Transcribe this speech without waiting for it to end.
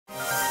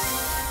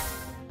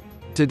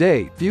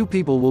Today, few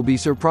people will be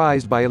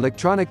surprised by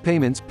electronic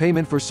payments,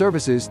 payment for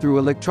services through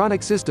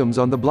electronic systems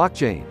on the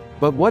blockchain.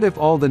 But what if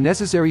all the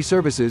necessary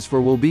services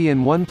for will be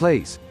in one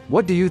place?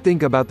 What do you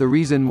think about the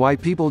reason why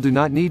people do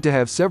not need to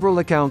have several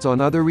accounts on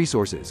other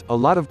resources, a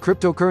lot of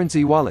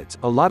cryptocurrency wallets,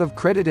 a lot of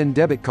credit and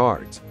debit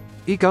cards?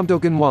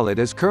 EcomToken wallet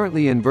is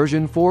currently in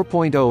version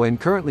 4.0 and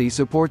currently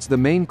supports the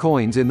main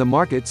coins in the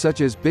market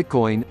such as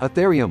Bitcoin,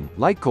 Ethereum,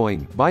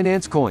 Litecoin,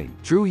 Binance Coin,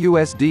 True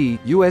USD,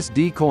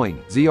 USD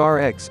Coin,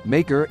 ZRX,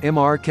 Maker,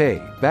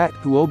 MRK, BAT,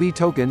 Huobi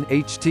Token,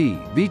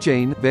 HT,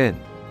 VeChain, VEN.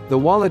 The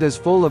wallet is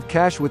full of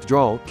cash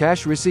withdrawal,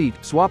 cash receipt,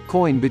 swap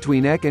coin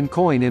between EC and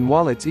coin in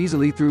wallets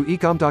easily through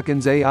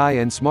EcomToken's AI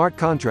and smart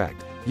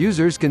contract.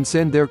 Users can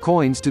send their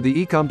coins to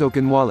the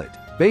EcomToken wallet.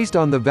 Based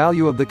on the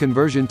value of the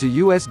conversion to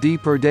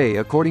USD per day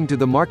according to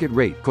the market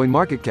rate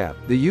Coinmarketcap,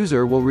 the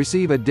user will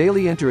receive a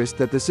daily interest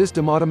that the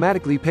system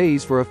automatically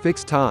pays for a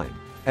fixed time.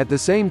 At the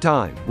same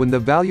time, when the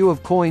value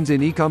of coins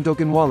in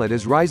EcomToken wallet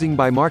is rising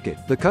by market,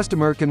 the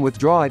customer can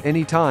withdraw at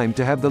any time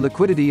to have the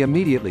liquidity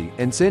immediately,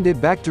 and send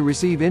it back to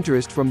receive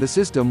interest from the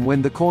system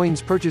when the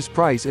coin's purchase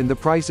price and the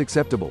price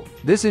acceptable.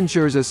 This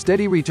ensures a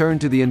steady return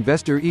to the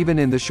investor even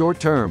in the short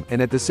term,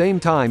 and at the same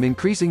time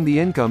increasing the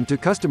income to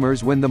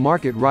customers when the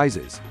market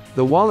rises.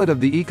 The wallet of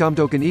the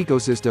EcomToken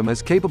ecosystem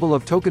is capable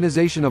of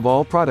tokenization of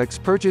all products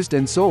purchased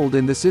and sold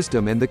in the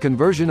system and the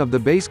conversion of the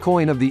base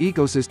coin of the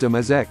ecosystem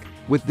as EC.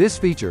 With this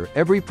feature,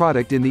 every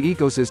product in the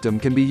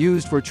ecosystem can be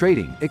used for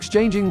trading,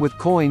 exchanging with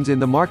coins in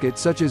the market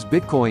such as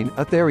Bitcoin,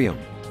 Ethereum.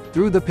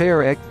 Through the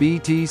pair EC,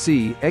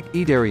 BTC, EC,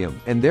 Ethereum,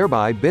 and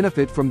thereby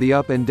benefit from the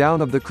up and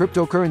down of the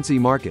cryptocurrency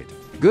market.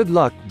 Good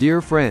luck,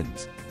 dear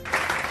friends.